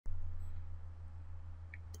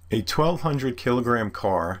A 1,200 kilogram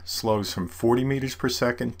car slows from 40 meters per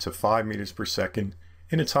second to 5 meters per second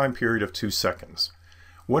in a time period of 2 seconds.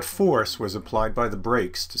 What force was applied by the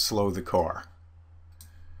brakes to slow the car?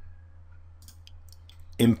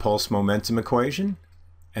 Impulse momentum equation,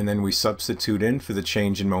 and then we substitute in for the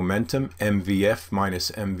change in momentum mvf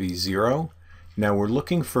minus mv0. Now we're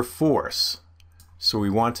looking for force. So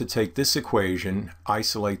we want to take this equation,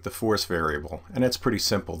 isolate the force variable, and it's pretty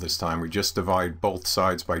simple this time. We just divide both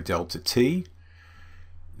sides by delta t.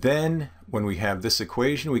 Then, when we have this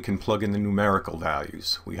equation, we can plug in the numerical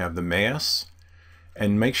values. We have the mass,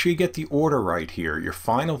 and make sure you get the order right here. Your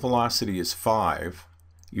final velocity is 5,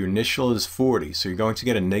 your initial is 40, so you're going to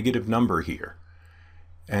get a negative number here.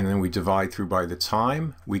 And then we divide through by the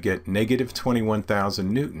time, we get negative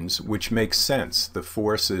 21,000 newtons, which makes sense. The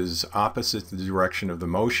force is opposite the direction of the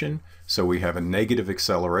motion, so we have a negative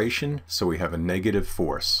acceleration, so we have a negative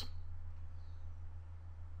force.